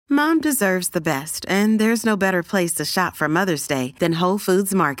Mom deserves the best, and there's no better place to shop for Mother's Day than Whole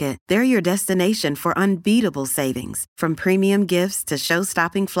Foods Market. They're your destination for unbeatable savings, from premium gifts to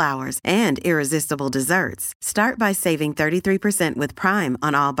show-stopping flowers and irresistible desserts. Start by saving 33% with Prime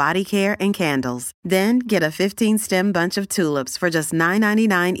on all body care and candles. Then get a 15-stem bunch of tulips for just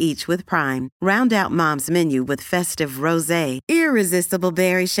 $9.99 each with Prime. Round out Mom's menu with festive rosé, irresistible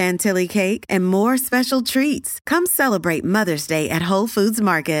berry chantilly cake, and more special treats. Come celebrate Mother's Day at Whole Foods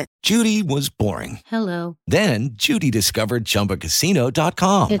Market. Judy was boring. Hello. Then Judy discovered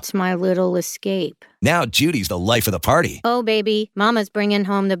ChumbaCasino.com. It's my little escape. Now Judy's the life of the party. Oh, baby, mama's bringing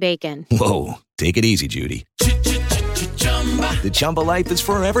home the bacon. Whoa, take it easy, Judy. The Chumba life is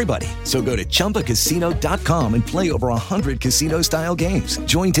for everybody. So go to ChumbaCasino.com and play over 100 casino-style games.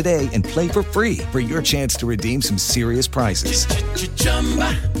 Join today and play for free for your chance to redeem some serious prizes.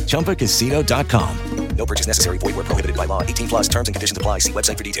 ChumbaCasino.com. No purchase necessary. Void where prohibited by law. 18+ terms and conditions apply. See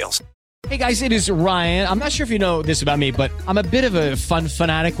website for details. Hey guys, it is Ryan. I'm not sure if you know this about me, but I'm a bit of a fun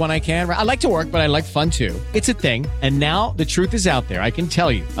fanatic when I can. I like to work, but I like fun too. It's a thing. And now the truth is out there. I can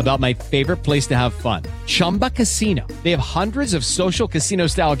tell you about my favorite place to have fun. Chumba Casino. They have hundreds of social casino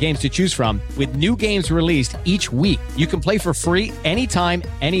style games to choose from with new games released each week. You can play for free anytime,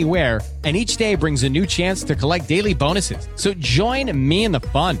 anywhere. And each day brings a new chance to collect daily bonuses. So join me in the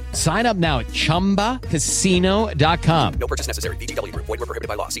fun. Sign up now at ChumbaCasino.com. No purchase necessary. VGW Group. Void where prohibited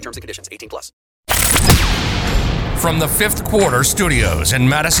by law. See terms and conditions. 18+. From the Fifth Quarter Studios in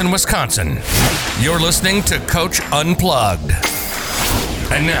Madison, Wisconsin, you're listening to Coach Unplugged.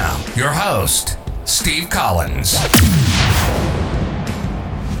 And now, your host, Steve Collins.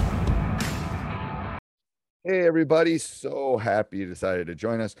 Hey everybody, so happy you decided to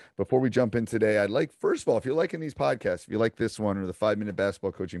join us. Before we jump in today, I'd like, first of all, if you're liking these podcasts, if you like this one or the 5-Minute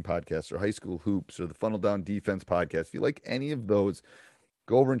Basketball Coaching Podcast or High School Hoops or the Funnel Down Defense Podcast, if you like any of those,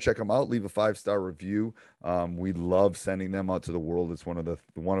 go over and check them out. Leave a 5-star review. We love sending them out to the world. It's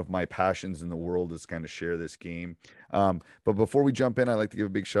one of my passions in the world is kind of share this game. But before we jump in, I'd like to give a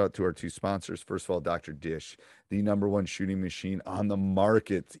big shout out to our two sponsors. First of all, Dr. Dish, the #1 shooting machine on the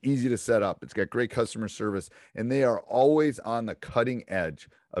market. It's easy to set up. It's got great customer service, and they are always on the cutting edge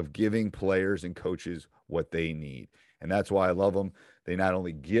of giving players and coaches what they need. And that's why I love them. They not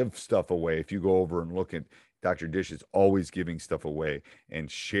only give stuff away. If you go over and look at Dr. Dish is always giving stuff away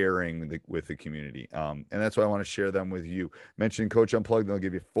and sharing with the community. And that's why I want to share them with you. Mention Coach Unplugged, they'll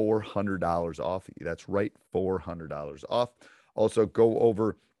give you $400 off. That's right, $400 off. Also, go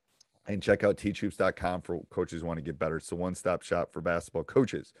over and check out teachhoops.com for coaches who want to get better. It's the one-stop shop for basketball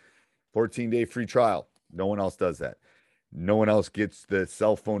coaches. 14-day free trial. No one else does that. No one else gets the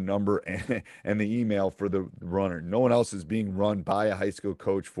cell phone number and the email for the runner. No one else is being run by a high school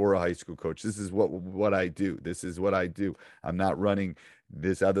coach for a high school coach. This is what I do. This is what I do. I'm not running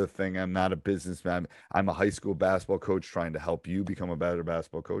this other thing. I'm not a businessman. I'm a high school basketball coach trying to help you become a better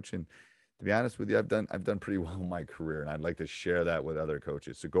basketball coach. And to be honest with you, I've done pretty well in my career, and I'd like to share that with other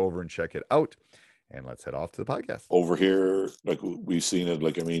coaches. So go over and check it out, and let's head off to the podcast. Over here, like we've seen it,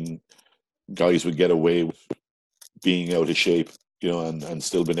 guys would get away with being out of shape, and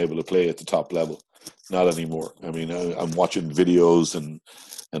still been able to play at the top level. Not anymore. I mean, I'm watching videos and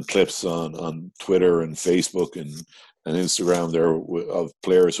clips on Twitter and Facebook and Instagram there of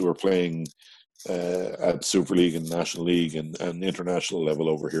players who are playing at Super League and National League and international level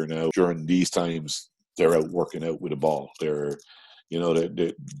over here now. During these times, they're out working out with a ball. They're at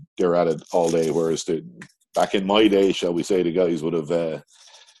it all day. Whereas back in my day, shall we say, the guys would have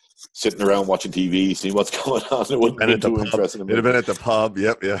sitting around watching TV, seeing what's going on. It wouldn't be too interesting. It'd have been at the pub.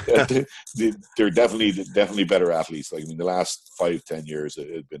 Yep, yeah. They're definitely better athletes. The last 5-10 years,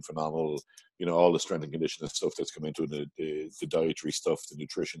 it's been phenomenal. All the strength and conditioning stuff that's come into it, the dietary stuff, the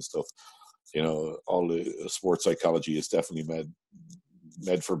nutrition stuff. All the sports psychology is definitely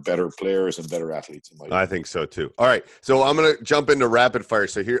made for better players and better athletes. I think so too. All right, so I'm going to jump into rapid fire.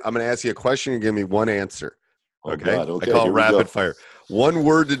 So here, I'm going to ask you a question and give me one answer. Okay. Okay. I call it rapid fire. One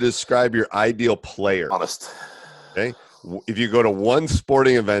word to describe your ideal player. Honest. Okay. If you go to one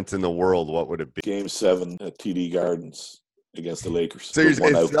sporting event in the world, what would it be? Game 7 at TD Gardens against the Lakers. So you're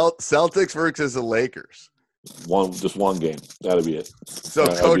saying Celtics versus the Lakers? Just one game. That'll be it. So,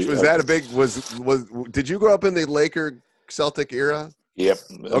 Coach, was that a big? Did you grow up in the Laker Celtic era? Yep.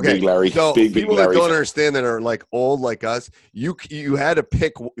 Okay. Big Larry. So big people Larry. that don't understand that are old like us, you had to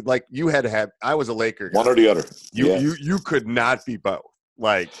pick. You had to have. I was a Laker guy. One or the other. You could not be both.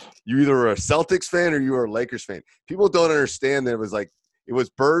 You either were a Celtics fan or you were a Lakers fan. People don't understand that it was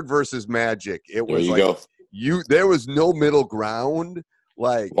Bird versus Magic. It was there you go. There was no middle ground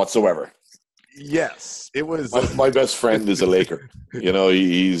whatsoever. Yes, it was. My best friend is a Laker. You know,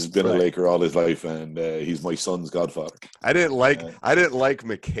 he's been a Right. Laker all his life, and he's my son's godfather. I didn't like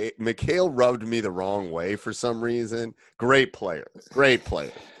McHale. McHale rubbed me the wrong way for some reason. Great player.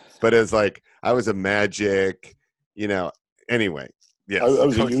 But it's like I was a Magic, Anyway, yes. I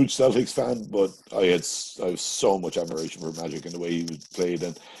was a huge Celtics fan, but I have so much admiration for Magic and the way he was played,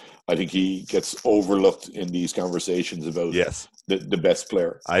 and I think he gets overlooked in these conversations about the best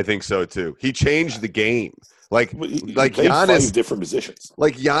player. I think so too. He changed the game. Like He like played Giannis, 5 different positions.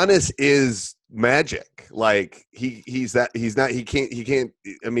 like Giannis is Magic. Like he's not. He can't.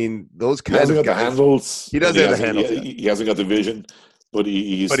 I mean, those He kinds hasn't of got the guys. handles. He doesn't have the handles. He hasn't got the vision, but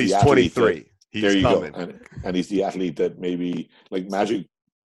he's But he's the athlete 23. There you coming. go, and he's the athlete that maybe like Magic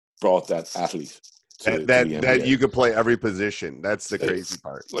brought that athlete. To That the NBA. you could play every position. That's the crazy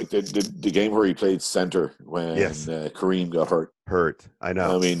part. Like the game where he played center when Kareem got hurt. I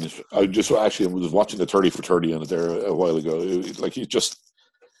know. I mean, I was watching the 30 for 30 on it there a while ago.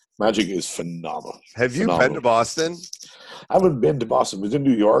 Magic is phenomenal. Have you been to Boston? I haven't been to Boston. I was in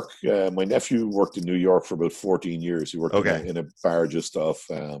New York. My nephew worked in New York for about 14 years. He worked in a bar just off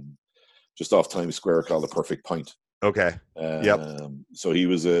Times Square called the Perfect Pint. Okay. So he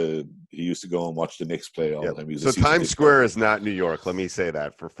used to go and watch the Knicks play all the time. So Times Square is not New York. Let me say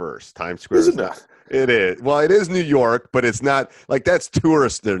that for first. Times Square Isn't is not. It is. Well, it is New York, but it's not like that's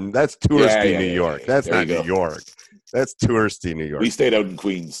tourist. That's touristy New York. That's not New York. That's touristy New York. We stayed out in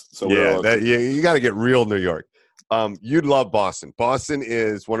Queens. So you got to get real New York. You'd love Boston. Boston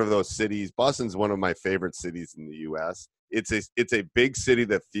is one of those cities. Boston's one of my favorite cities in the U.S. It's a big city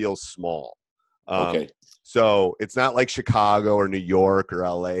that feels small. Okay. So it's not like Chicago or New York or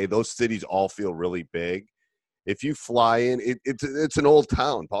L.A. Those cities all feel really big. If you fly in, it's an old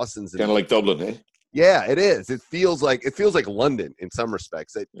town. Boston's kind of like Dublin, eh? Yeah, it is. It feels like London in some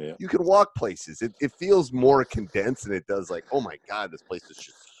respects. You can walk places. It feels more condensed than it does like, oh my God, this place is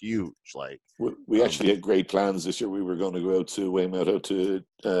just huge. Like we actually had great plans this year. We were going to go out to Weymouth, out to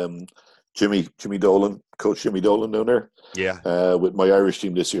Jimmy Dolan, Coach Jimmy Dolan down there. Yeah. With my Irish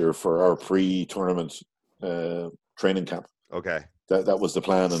team this year for our pre-tournament training camp. Okay. That was the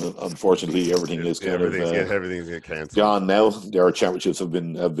plan, and unfortunately, everything's getting canceled. Gone now. Our championships have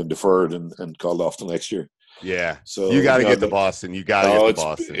been deferred and called off till next year. Yeah, so you got to get to Boston. You got to get to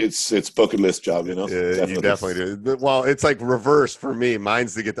Boston. It's bucket list job, you know. You definitely do. Well, it's like reverse for me.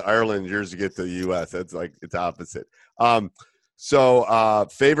 Mine's to get to Ireland, yours to get to the U.S. That's like it's opposite. So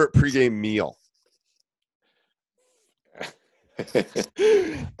favorite pregame meal.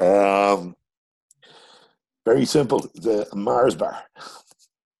 Very simple. The Mars bar.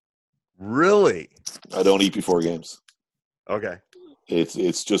 Really? I don't eat before games. Okay.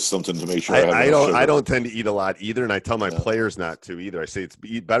 It's just something to make sure I don't tend to eat a lot either, and I tell my players not to either. I say it's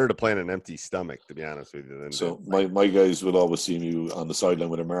better to play on an empty stomach, to be honest with you. So my guys will always see me on the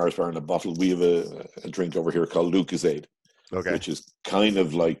sideline with a Mars bar and a bottle. We have a drink over here called Lucozade. Okay. Which is kind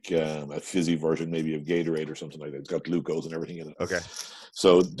of like a fizzy version maybe of Gatorade or something like that. It's got glucose and everything in it. Okay.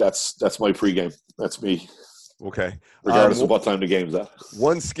 So that's my pregame. That's me. Okay. Regardless of what time the game's at.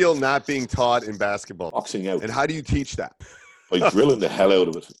 One skill not being taught in basketball. Boxing out. And how do you teach that? By drilling the hell out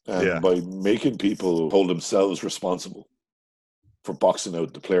of it. And by making people hold themselves responsible for boxing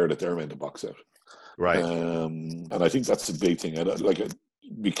out the player that they're meant to box out. Right. And I think that's the big thing.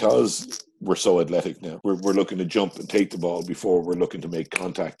 Because we're so athletic now, we're looking to jump and take the ball before we're looking to make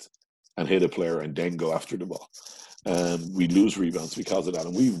contact and hit a player and then go after the ball. And we lose rebounds because of that.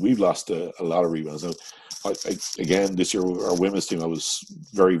 And we've lost a lot of rebounds. Now, again, this year, our women's team, I was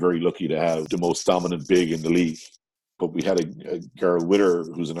very, very lucky to have the most dominant big in the league. But we had a girl with her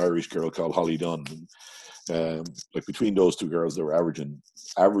who's an Irish girl called Holly Dunn. And, between those two girls, they were averaging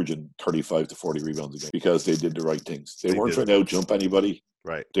 35 to 40 rebounds a game because they did the right things. They weren't trying to out-jump anybody.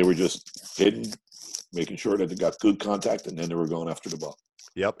 Right. They were just hidden, making sure that they got good contact, and then they were going after the ball.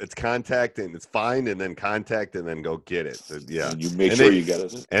 Yep, it's contact and it's find and then contact and then go get it. So, yeah, and you make sure you get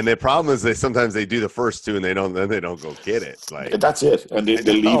it. And the problem is sometimes they do the first two and they don't go get it. Like that's it, and they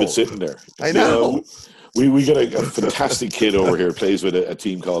leave it sitting there. I know. We got a fantastic kid over here, plays with a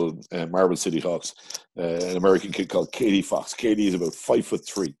team called Marble City Hawks, an American kid called Katie Fox. Katie is about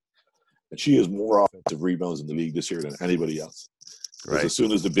 5'3", and she has more offensive rebounds in the league this year than anybody else. Right. As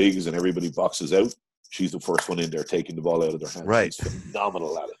soon as the bigs and everybody boxes out, she's the first one in there taking the ball out of their hands. Right. She's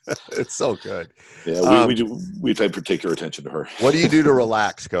phenomenal at it. It's so good. Yeah, we pay particular attention to her. What do you do to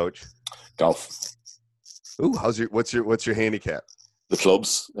relax, Coach? Golf. Ooh, what's your handicap? The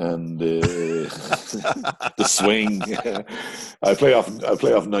clubs and the swing. I play off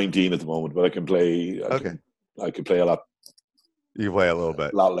 19 at the moment, but I can play. I can play a lot You play a little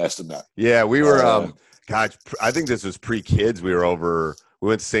bit. A lot less than that. Yeah, we were. Gosh, I think this was pre-kids. We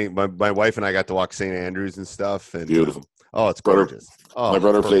went to St. My wife and I got to walk St. Andrews and stuff. And Beautiful. It's gorgeous. My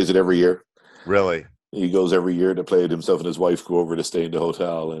brother plays it every year. Really? He goes every year to play it. Himself and his wife go over to stay in the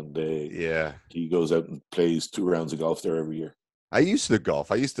hotel, and he goes out and plays 2 rounds of golf there every year. I used to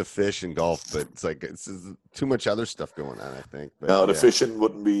golf. I used to fish and golf, but it's too much other stuff going on, I think. But, no, the fishing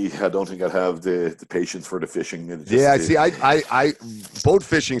wouldn't be. I don't think I'd have the patience for the fishing. See, I boat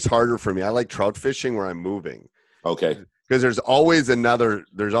fishing's harder for me. I like trout fishing where I'm moving. Okay. Because there's always another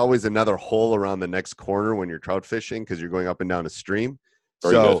hole around the next corner when you're trout fishing because you're going up and down a stream.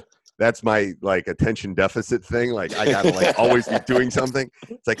 Very good. That's my attention deficit thing. Like I gotta always be doing something.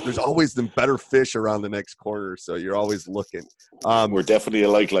 It's like there's always the better fish around the next corner, so you're always looking. We're definitely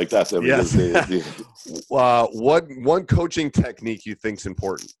alike like that. Yes. One coaching technique you think's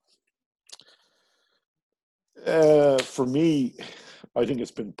important? For me, I think it's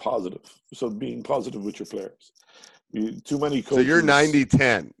been positive. So being positive with your players. Too many coaches. So you're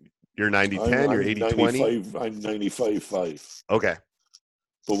 90-10. You're 90-10. You're 80-20. I'm 95-5. Okay.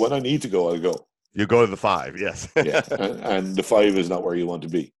 But when I need to go, I'll go. You go to the 5, yes. Yeah, and the 5 is not where you want to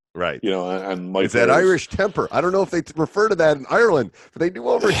be. Right. And my it's that Irish temper. I don't know if they refer to that in Ireland, but they do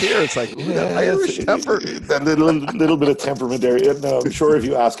over here. It's like Irish temper. That little bit of temperament there. No, I'm sure if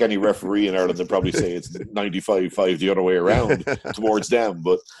you ask any referee in Ireland, they'll probably say it's 95-5 the other way around towards them.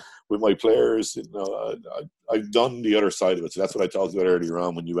 But with my players, I've done the other side of it. So that's what I talked about earlier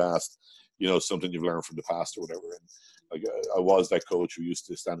on when you asked, something you've learned from the past or whatever. And I was that coach who used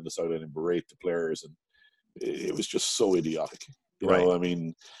to stand on the sideline and berate the players, and it was just so idiotic. You know, I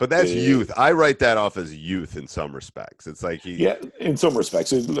mean, but that's youth. I write that off as youth in some respects. It's like in some respects.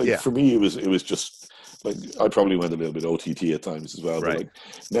 For me, it was just like I probably went a little bit OTT at times as well. Right. But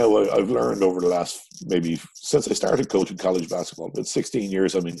now I've learned over the last maybe since I started coaching college basketball, but 16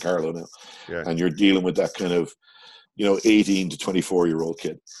 years I'm in Carlow now, and you're dealing with that kind of 18 to 24-year-old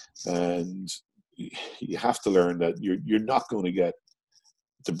kid, and you have to learn that you're not going to get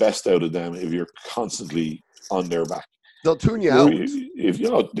the best out of them if you're constantly on their back. They'll tune you out.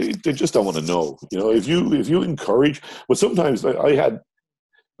 If they just don't want to know. If you encourage. But sometimes I had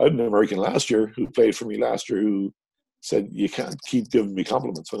an American last year who played for me last year who said, "You can't keep giving me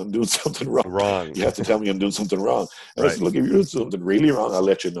compliments when I'm doing something wrong. You have to tell me I'm doing something wrong." And I said, "Look, if you're doing something really wrong, I'll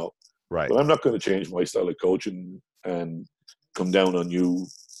let you know. Right. But I'm not going to change my style of coaching and come down on you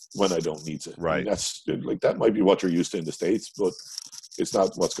when I don't need to." Right. And that's that might be what you're used to in the States, but it's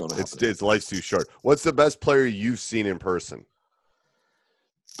not what's going to happen. It's life's too short. What's the best player you've seen in person?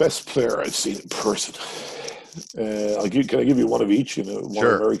 Best player I've seen in person. Can I give you one of each? One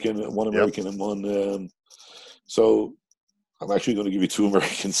Sure. American, and one. So I'm actually going to give you 2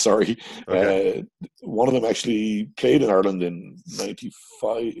 Americans. Sorry. Okay. One of them actually played in Ireland in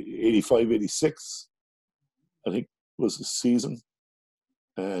 85, 86, I think was the season.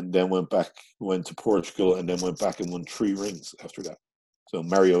 And then went to Portugal, and then went back and won 3 rings after that. So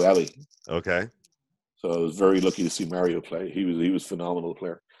Mario Ellie. Okay. So I was very lucky to see Mario play. He was a phenomenal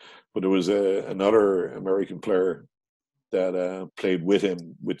player. But there was another American player that played with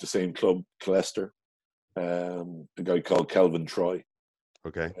him with the same club, Leicester, a guy called Kelvin Troy.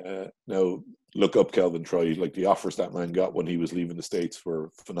 Okay. Now, look up Kelvin Troy. The offers that man got when he was leaving the States were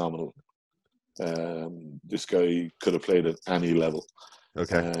phenomenal. This guy could have played at any level.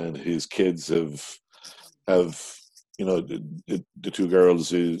 Okay. And his kids have the 2 girls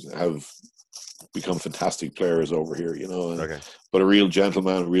who have become fantastic players over here, Okay. But a real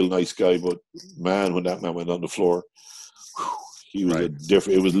gentleman, a real nice guy. But man, when that man went on the floor, he was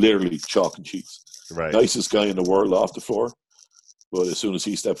it was literally chalk and cheese. Right. Nicest guy in the world off the floor. But as soon as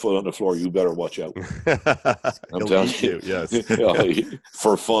he stepped foot on the floor, you better watch out. I'm telling you. Yes.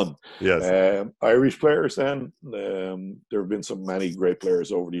 For fun. Yes. Irish players, then. There have been many great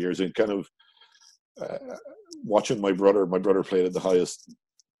players over the years. And kind of watching my brother played at the highest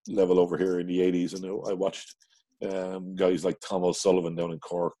level over here in the 80s. And I watched guys like Tom O'Sullivan down in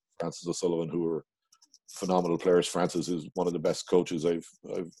Cork, Francis O'Sullivan, who were phenomenal players. Francis is one of the best coaches I've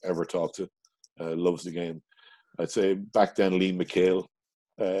ever talked to. Loves the game. I'd say back then Lee McHale,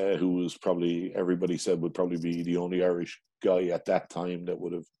 who was probably, everybody said would probably be the only Irish guy at that time that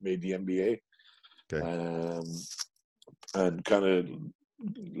would have made the NBA. Okay. And kind of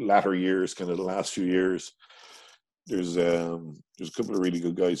latter years, kind of the last few years, there's a couple of really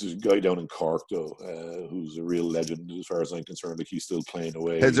good guys. There's a guy down in Cork though, who's a real legend as far as I'm concerned. He's still playing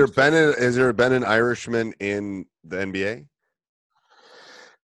away. Has there been an Irishman in the NBA?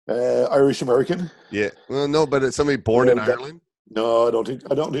 Irish American? Yeah. Well, no, but it's somebody born in Ireland? No, I don't think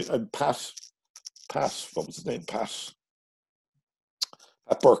Pat. What was his name? Pat.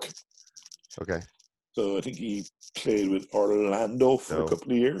 at Burke. Okay. So I think he played with Orlando for a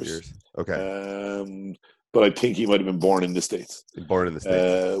couple of years. Okay. But I think he might have been born in the States. Born in the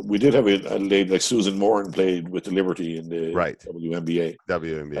States. We did have a lady like Susan Moran played with the Liberty in the WNBA.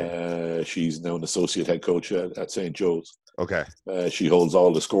 WNBA. She's now an associate head coach at St. Joe's. Okay. She holds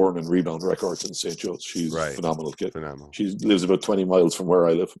all the scoring and rebound records in St. Joe's. She's a phenomenal kid. Phenomenal. She lives about 20 miles from where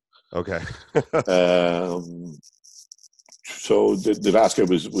I live. Okay. So the last guy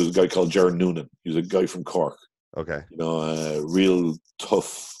was a guy called Jaron Noonan. He was a guy from Cork. Okay. Real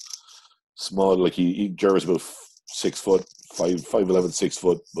tough, small. Like Jaron's about 6 foot, 5'11", 6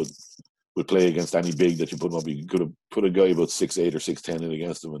 foot, but would play against any big that you put him up. You could have put a guy about 6'8" or 6'10" in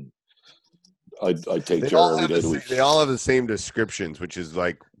against him, and I'd take Jaron every day of the week. They all have the same descriptions, which is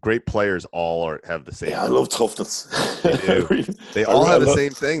like great players have the same. Yeah, I love toughness. They do. They all have the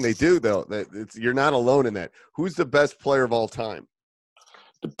same thing. They do, though. You're not alone in that. Who's the best player of all time?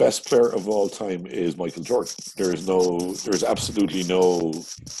 The best player of all time is Michael Jordan. There's absolutely no,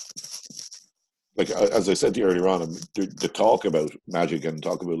 like, as I said to you earlier on, the talk about Magic and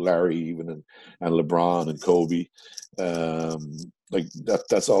talk about Larry even and LeBron and Kobe, like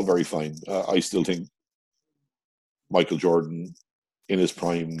that's all very fine. I still think Michael Jordan in his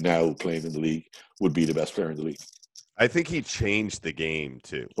prime now playing in the league would be the best player in the league. I think he changed the game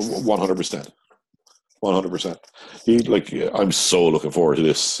too. 100%. 100%. I'm so looking forward to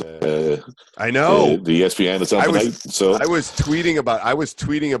this. I know the ESPN. It's on tonight. So I was tweeting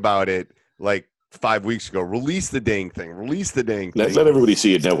about it like 5 weeks ago. Release the dang thing. Let everybody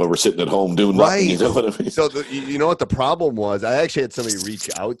see it now while we're sitting at home doing nothing. You know what I mean? So you know what the problem was? I actually had somebody reach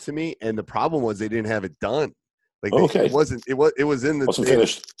out to me, and the problem was they didn't have it done. Like it was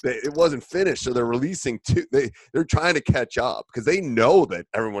finished. It wasn't finished, so they're releasing two. They're trying to catch up because they know that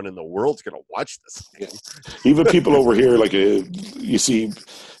everyone in the world's going to watch this thing. Even people over here, like you see,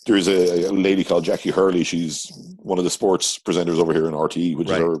 there's a lady called Jackie Hurley. She's one of the sports presenters over here in RTE,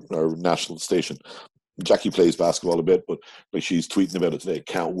 which is our national station. Jackie plays basketball a bit, but like she's tweeting about it today.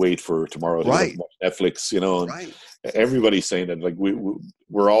 Can't wait for tomorrow to watch Netflix. And everybody's saying that. Like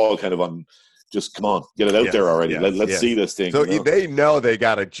we're all kind of on. Just come on, get it out there already. Let's see this thing. So they know they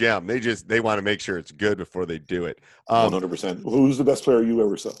got a gem. They want to make sure it's good before they do it. 100%. Who's the best player you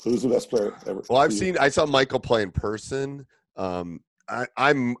ever saw? Who's the best player ever? Well, I saw Michael play in person. I'm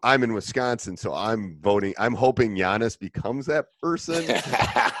in Wisconsin, so I'm voting. I'm hoping Giannis becomes that person,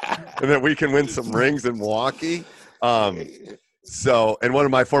 and that we can win some rings in Milwaukee. So, and one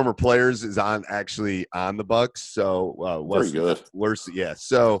of my former players is actually on the Bucks. So, very good.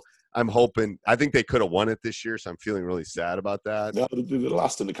 So. I'm hoping. I think they could have won it this year, so I'm feeling really sad about that. No, they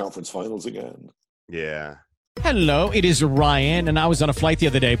lost in the conference finals again. Yeah. Hello, it is Ryan, and I was on a flight the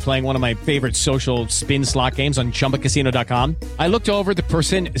other day playing one of my favorite social spin slot games on ChumbaCasino.com. I looked over at the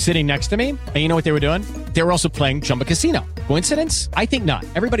person sitting next to me, and you know what they were doing? They were also playing Chumba Casino. Coincidence? I think not.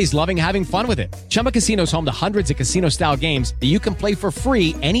 Everybody's loving having fun with it. Chumba Casino is home to hundreds of casino-style games that you can play for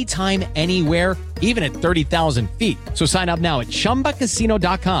free anytime, anywhere, even at 30,000 feet. So sign up now at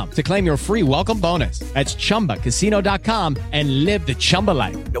ChumbaCasino.com to claim your free welcome bonus. That's ChumbaCasino.com and live the Chumba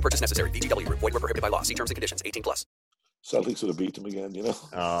life. No purchase necessary. VGW. Void where prohibited by law. See terms and conditions. 18+. Celtics would have beat them again, you know?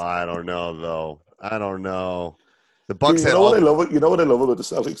 Oh, I don't know, though. I don't know. The Bucks. You know what I love? You know what I love about the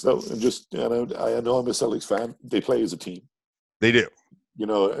Celtics, though, and just I know I'm a Celtics fan. They play as a team. They do. You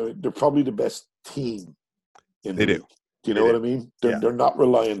know, they're probably the best team in the league. Do. Do you know what I mean? They're not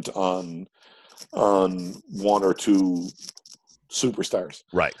reliant on one or two superstars.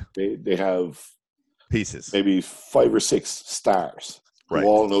 Right. They have pieces, maybe 5 or 6 stars. Who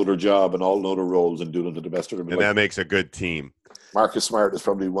all know their job and all know their roles and do them to the best of their ability. And that makes a good team. Marcus Smart is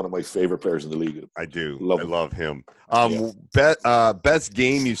probably one of my favorite players in the league. I do. I love him. Best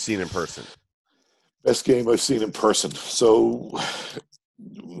game you've seen in person? Best game I've seen in person. So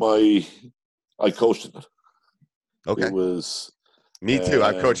I coached in it. Okay. It was me too.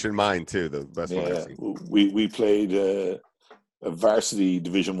 I coached in mine too. The best one I've seen. We played a varsity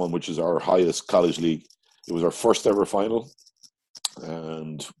Division I, which is our highest college league. It was our first ever final.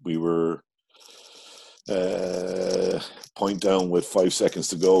 And we were point down with 5 seconds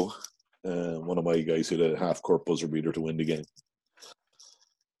to go. One of my guys hit a half-court buzzer beater to win the game.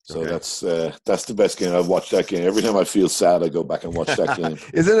 So that's the best game. I've watched that game. Every time I feel sad, I go back and watch that game.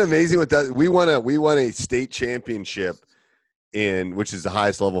 Isn't it amazing what that? We won a state championship which is the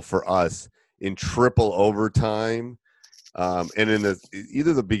highest level for us, in triple overtime. And in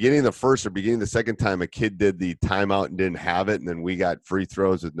either the beginning of the first or beginning of the second time, a kid did the timeout and didn't have it, and then we got free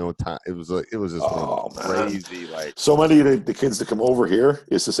throws with no time. It was just crazy. Like so many of the kids that come over here,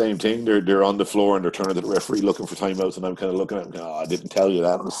 it's the same thing. They're on the floor and they're turning to the referee looking for timeouts, and I'm kind of looking at them. I didn't tell you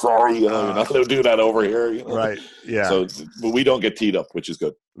that. I'm sorry. You're not allowed to do that over here. Right? Yeah. So, but we don't get teed up, which is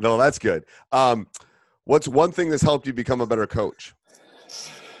good. No, that's good. What's one thing that's helped you become a better coach?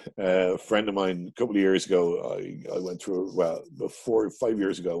 A friend of mine, a couple of years ago, I went through, 5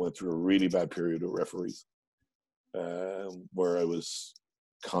 years ago, I went through a really bad period of referees where I was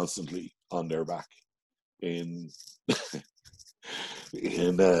constantly on their back. In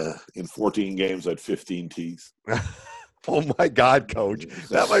 14 games, I had 15 tees. Oh my God, Coach,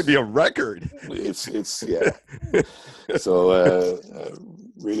 that might be a record. It's yeah. So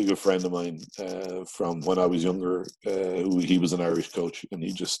really good friend of mine from when I was younger. He was an Irish coach, and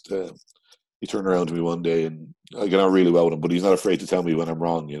he just he turned around to me one day, and I get on really well with him. But he's not afraid to tell me when I'm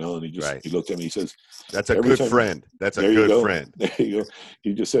wrong, And he looked at me. He says, "That's a good friend. That's a good friend." There you go.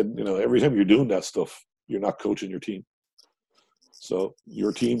 He just said, every time you're doing that stuff, you're not coaching your team. So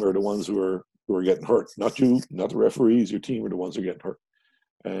your team are the ones who are getting hurt, not you, not the referees. Your team are the ones who are getting hurt.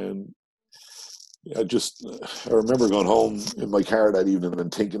 And I remember going home in my car that evening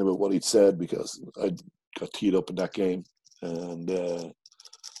and thinking about what he'd said, because I got teed up in that game, and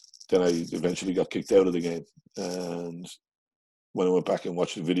then I eventually got kicked out of the game. And when I went back and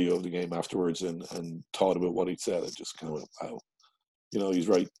watched the video of the game afterwards and thought about what he'd said, I just kind of went, wow, he's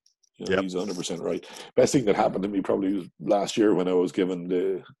right. He's 100% right. Best thing that happened to me probably was last year when I was given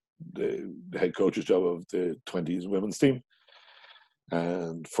the head coach's job of the 20s women's team.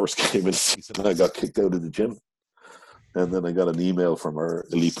 And first game of the season, I got kicked out of the gym. And then I got an email from our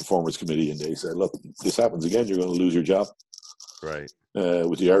elite performance committee, and they said, look, this happens again, you're going to lose your job. Right.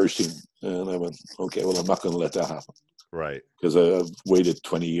 With the Irish team. And I went, okay, well, I'm not going to let that happen. Right. Because I've waited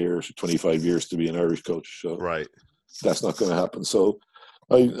 20 years, 25 years to be an Irish coach. So right. That's not going to happen. So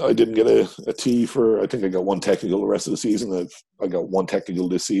I didn't get a T for, I think I got one technical the rest of the season. I got one technical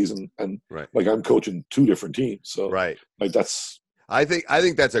this season. And I'm coaching two different teams. So that's. I think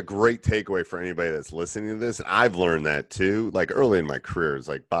that's a great takeaway for anybody that's listening to this. And I've learned that too. Like early in my career, it's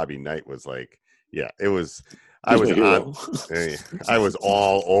like Bobby Knight was like, I was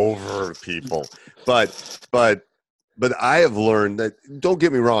all over people, but I have learned that, don't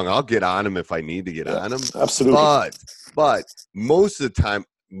get me wrong, I'll get on them if I need to get on them. Absolutely. But most of the time,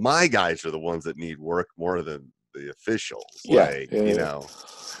 my guys are the ones that need work more than the officials.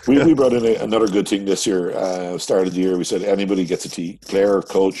 We brought in another good thing this year. Start of the year, we said anybody gets a tee, player,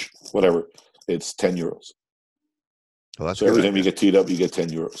 coach, whatever, it's €10. Well, so every time you get teed up, you get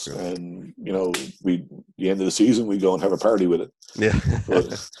 €10. Yeah. And, the end of the season, we go and have a party with it. Yeah.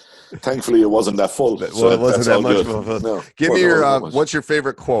 But thankfully, it wasn't that full. Well, it wasn't that much fun. No, give me your, what's your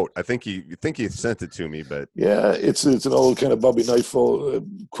favorite quote? I think you sent it to me, but. Yeah, it's an old kind of Bobby Knight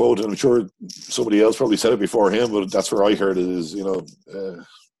quote, and I'm sure somebody else probably said it before him, but that's where I heard it is,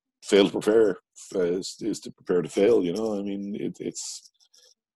 fail to prepare is to prepare to fail. I mean, it's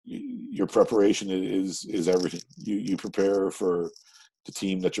your preparation is everything. You prepare for the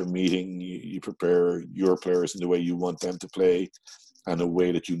team that you're meeting. You prepare your players in the way you want them to play, and a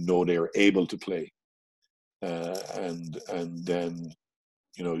way that they are able to play. And then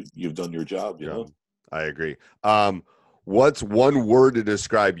you've done your job. You know, I agree. What's one word to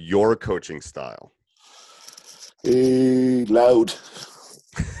describe your coaching style? Loud.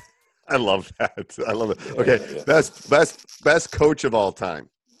 I love that. I love it. Okay, best coach of all time.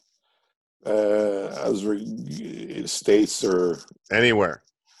 As States or anywhere.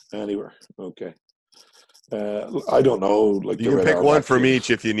 Okay. I don't know. Like you can pick one from each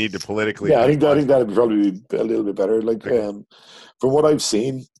if you need to politically. Yeah, I think that would probably be a little bit better. Like from what I've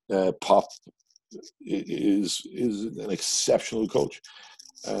seen, Pop is an exceptional coach.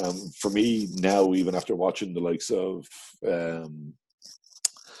 For me now, even after watching the likes of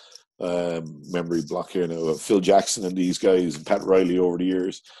memory block here now, Phil Jackson and these guys, and Pat Riley over the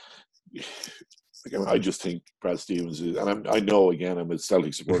years. I just think Brad Stevens is, and I know again I'm a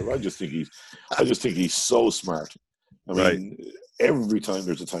Celtic supporter. I just think he's so smart. I mean, every time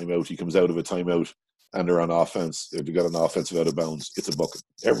there's a timeout, he comes out of a timeout, and they're on offense. If you got an offensive out of bounds, it's a bucket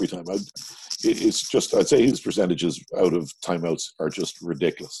every time. It's just, I'd say his percentages out of timeouts are just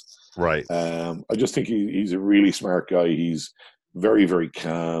ridiculous. Right. I just think he's a really smart guy. He's very, very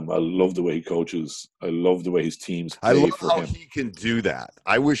calm. I love the way he coaches. I love the way his teams play. I love for how him. He can do that.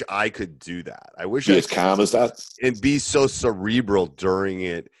 I wish I could do that. I wish be as calm as that and be so cerebral during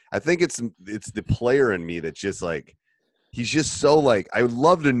it. I think it's the player in me that's just like, He's just so like, I would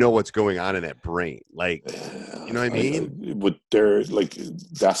love to know what's going on in that brain. Like, you know what I mean? But they're like,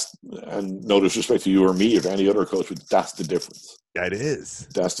 that's, and no disrespect to you or me or any other coach, but that's the difference. Yeah, it is.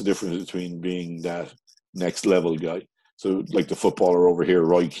 That's the difference between being that next level guy. So like the footballer over here,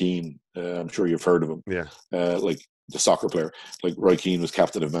 Roy Keane, I'm sure you've heard of him. Yeah. Like the soccer player, like Roy Keane was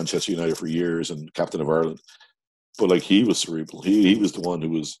captain of Manchester United for years and captain of Ireland. But like he was cerebral. He was the one who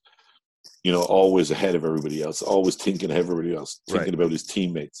was, you know, always ahead of everybody else, always thinking of everybody else, thinking about his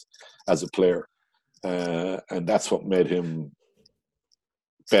teammates as a player. And that's what made him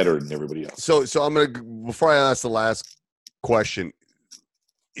better than everybody else. So I'm going to, before I ask the last question,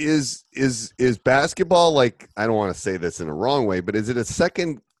 is basketball, like, I don't want to say this in a wrong way, but is it a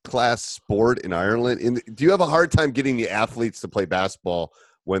second class sport in Ireland? Do you have a hard time getting the athletes to play basketball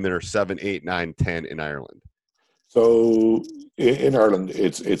when they're 7, 8, 9, 10 in Ireland? So in Ireland,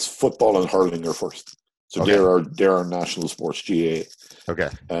 it's football and hurling are first. So they're our national sports, GA. Okay.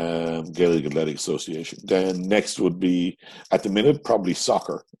 Gaelic Athletic Association. Then next would be, at the minute, probably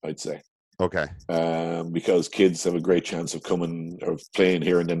soccer, I'd say. Okay. Because kids have a great chance of playing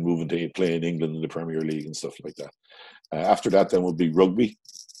here and then moving to play in England in the Premier League and stuff like that. After that, then would be rugby,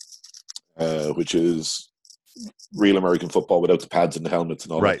 which is real American football without the pads and the helmets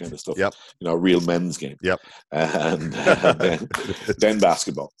and all that kind of stuff. Yep. You know, real men's game. Yep. And then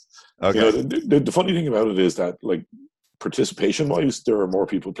basketball. Okay. You know, the funny thing about it is that, like, participation-wise, there are more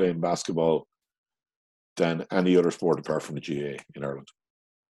people playing basketball than any other sport apart from the GA in Ireland.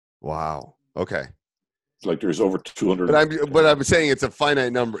 Wow. Okay. Like there's over 200. But I'm saying it's a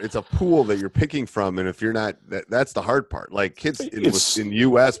finite number. It's a pool that you're picking from, and if you're not, that's the hard part. Like kids in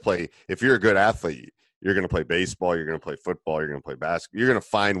U.S. play. If you're a good athlete, you're going to play baseball. You're going to play football. You're going to play basketball. You're going to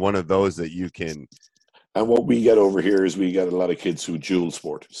find one of those that you can. And what we get over here is we get a lot of kids who dual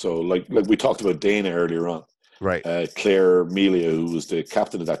sport. So like we talked about Dana earlier on. Right. Claire Melia, who was the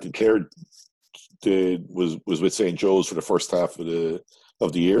captain of that team. Claire was with St. Joe's for the first half of the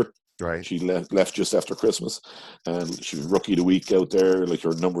year. Right. She left just after Christmas, and she was rookie of the week out there. Like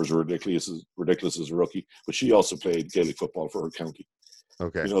her numbers were ridiculous as a rookie. But she also played Gaelic football for her county.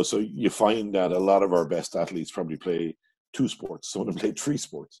 Okay. You know, so you find that a lot of our best athletes probably play 2 sports. Some of them play 3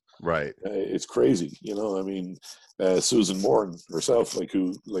 sports. Right. It's crazy. You know, I mean, Susan Moran herself,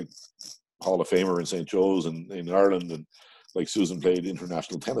 who Hall of Famer in St. Joe's and in Ireland, and like Susan played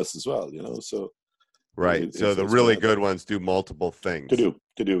international tennis as well. You know, so. Right. So the really good ones do multiple things. They do.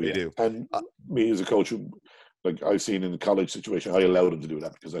 Yeah. And me as a coach, like I've seen in the college situation, I allow them to do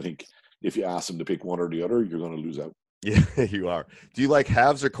that because I think if you ask them to pick one or the other, you're going to lose out. Yeah, you are. Do you like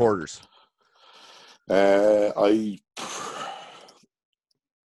halves or quarters? That's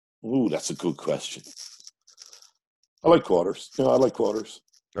a good question. I like quarters. You know, I like quarters.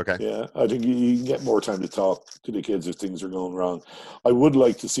 Okay. Yeah, I think you can get more time to talk to the kids if things are going wrong. I would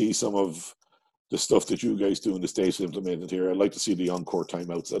like to see some of the stuff that you guys do in the States implemented here. I'd like to see the on-court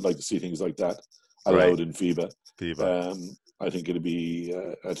timeouts. I'd like to see things like that allowed in FIBA. I think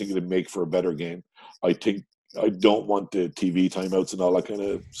it'd make for a better game. I don't want the TV timeouts and all that kind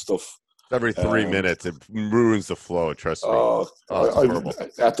of stuff. Every 3 minutes, it ruins the flow. Trust me. It's horrible.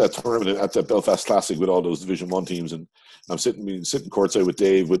 At that tournament, at the Belfast Classic, with all those Division 1 teams, and I'm sitting courtside with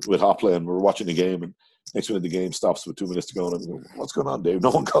Dave with Hopla, and we're watching the game, and next minute the game stops with 2 minutes to go, and I'm going, what's going on, Dave? No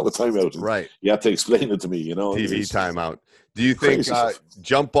one called a timeout. And right. You have to explain it to me, you know. TV timeout. Do you think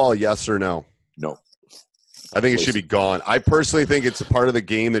jump ball, yes or no? No. I think it should be gone. I personally think it's a part of the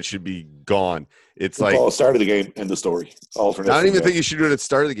game that should be gone. It's like start of the game, end of story. Alternate. I don't even think you should do it at the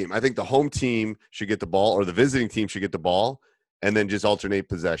start of the game. I think the home team should get the ball, or the visiting team should get the ball, and then just alternate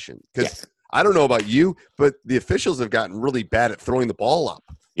possession. Because I don't know about you, but the officials have gotten really bad at throwing the ball up.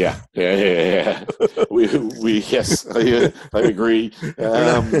 Yeah. We yes, I agree.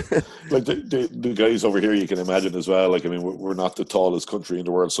 Like the guys over here, you can imagine as well. Like, I mean, we're not the tallest country in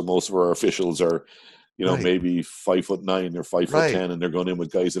the world, so most of our officials are, you know, maybe 5'9" or 5'10", and they're going in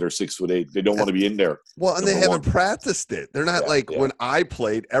with guys that are 6'8". They don't want to be in there. Well, and they haven't practiced it. They're not when I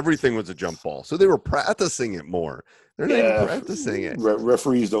played, everything was a jump ball, so they were practicing it more. They're not even practicing it.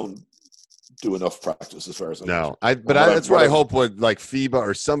 Referees don't do enough practice as far as that's where I hope would like FIBA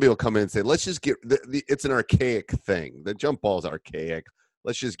or somebody will come in and say, let's just get it's an archaic thing. The jump ball is archaic.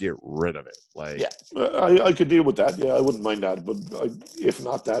 Let's just get rid of it. Like, I could deal with that. Yeah, I wouldn't mind that. But if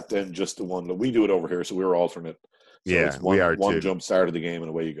not that, then just the one that we do it over here. So we're alternate. So we are one too. Jump start of the game and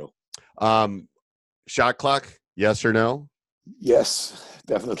away you go. Shot clock, yes or no? Yes,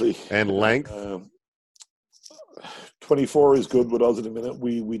 definitely. And length. 24 is good with us at the minute.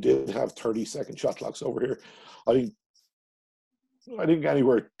 We did have 30-second shot clocks over here. I think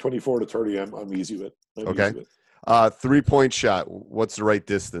anywhere 24 to 30, I'm easy with. Okay. 3-point shot. What's the right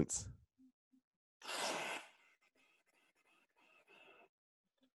distance?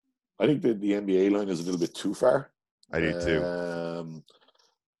 I think the NBA line is a little bit too far. I do too.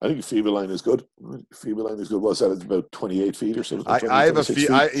 I think FIBA line is good. FIBA line is good. What's that? It's about 28 feet or something. I have a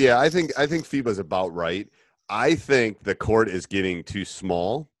I think FIBA is about right. I think the court is getting too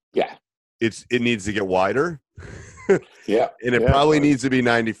small. Yeah. It needs to get wider. Yeah. And it probably needs to be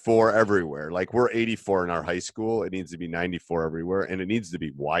 94 everywhere. Like we're 84 in our high school. It needs to be 94 everywhere, and it needs to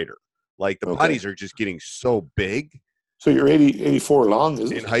be wider. Like the bodies are just getting so big. So you're 84 long,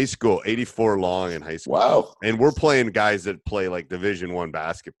 isn't it? In high school, 84 long in high school. Wow. And we're playing guys that play like Division I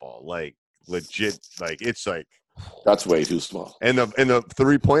basketball. Like legit, like it's like that's way too small. And the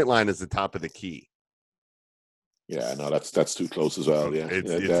 3-point line is the top of the key. Yeah, no, that's too close as well. Yeah,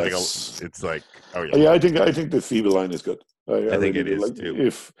 it's like oh yeah. Yeah, I think the FIBA line is good. I think it is too.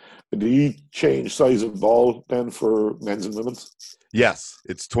 If do you change size of ball then for men's and women's? Yes,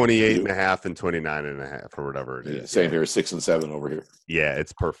 it's 28 and a half and 29 and a half or whatever it is. Same here, 6 and 7 over here. Yeah,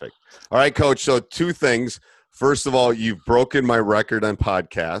 it's perfect. All right, Coach. So 2 things. First of all, you've broken my record on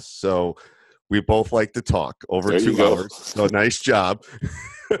podcasts. So we both like to talk over 2 hours. So nice job.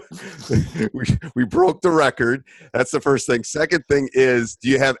 we broke the record. That's the first thing. Second thing is, do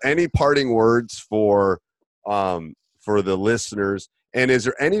you have any parting words for the listeners? And is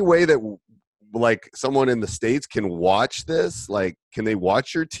there any way that like someone in the States can watch this? Like, can they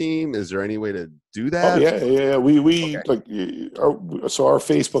watch your team? Is there any way to do that? Oh, yeah. We like our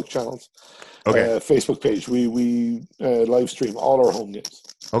Facebook channels, Facebook page. We live stream all our home games.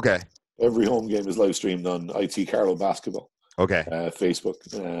 Okay. Every home game is live streamed on IT Carlow Basketball. Okay. Facebook.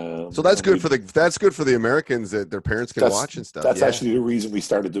 So that's good for the Americans that their parents can watch and stuff. That's actually the reason we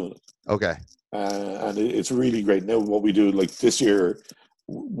started doing it. Okay. And it's really great. Now what we do, like this year,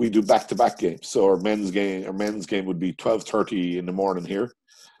 we do back-to-back games. So our men's game would be 12:30 in the morning here.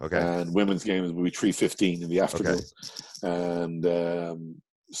 Okay. And women's games would be 3:15 in the afternoon. Okay. And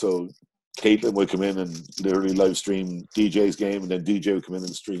so Caitlin would come in and literally live stream DJ's game, and then DJ would come in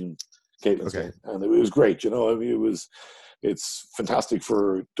and stream Caitlin's game. And it was great. I mean, it's fantastic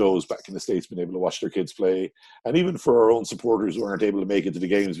for those back in the States being able to watch their kids play, and even for our own supporters who aren't able to make it to the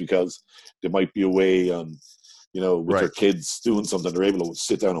games because they might be away on, with their kids doing something. They're able to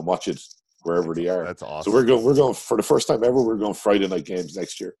sit down and watch it wherever they are. That's awesome. So we're going for the first time ever. We're going Friday night games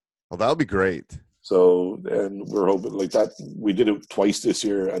next year. Well, that'll be great. So, and we're hoping like that. We did it twice this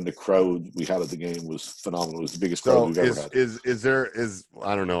year, and the crowd we had at the game was phenomenal. It was the biggest crowd we've ever had. Is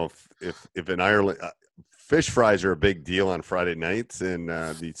I don't know if in Ireland. Fish fries are a big deal on Friday nights in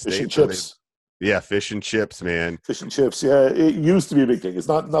the States. Fish and chips. Fish and chips, man. Fish and chips, yeah. It used to be a big thing. It's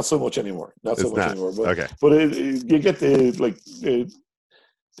not so much anymore. Not so much anymore. But you get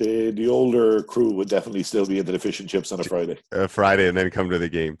the older crew would definitely still be into the fish and chips on a Friday. Friday, and then come to the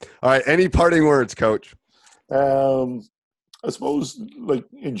game. All right. Any parting words, Coach? I suppose, like,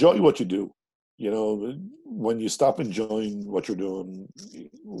 enjoy what you do. When you stop enjoying what you're doing,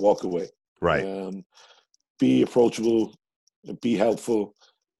 walk away. Right. Be approachable, be helpful,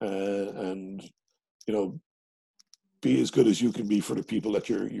 and be as good as you can be for the people that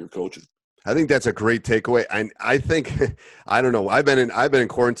you're coaching. I think that's a great takeaway. I think I don't know. I've been in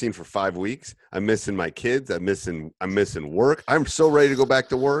quarantine for 5 weeks. I'm missing my kids. I'm missing work. I'm so ready to go back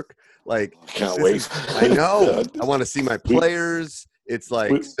to work. Like, can't wait. I know. I want to see my players. It's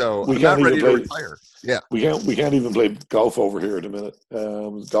like I'm not ready to retire. Yeah, we can't even play golf over here at the minute.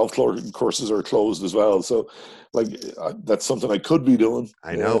 Golf courses are closed as well. So, like, that's something I could be doing.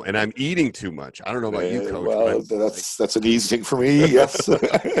 I know, and I'm eating too much. I don't know about you, Coach. Well, that's an easy thing for me. Yes,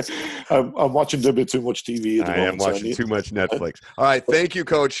 I'm watching a bit too much TV at the moment. I am watching too much Netflix. All right, thank you,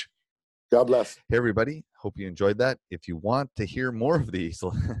 Coach. God bless. Hey, everybody. Hope you enjoyed that. If you want to hear more of these,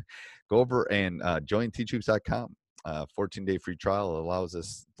 go over and join teachhoops.com. 14-day free trial allows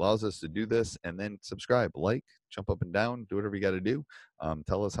us to do this, and then subscribe, like, jump up and down, do whatever you got to do.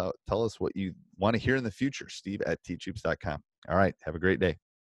 Tell us what you want to hear in the future. Steve at teachhoops.com. All right. Have a great day.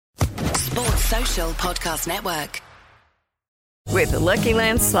 Sports Social Podcast Network. With the Lucky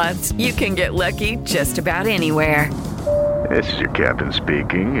Land Slots, you can get lucky just about anywhere. This is your captain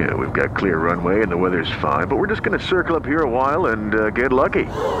speaking. We've got clear runway and the weather's fine, but we're just going to circle up here a while and get lucky.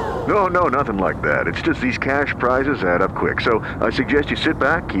 No, nothing like that. It's just these cash prizes add up quick. So I suggest you sit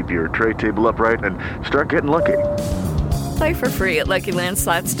back, keep your tray table upright, and start getting lucky. Play for free at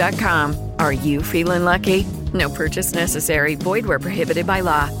LuckyLandSlots.com. Are you feeling lucky? No purchase necessary. Void where prohibited by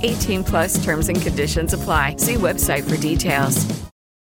law. 18+ terms and conditions apply. See website for details.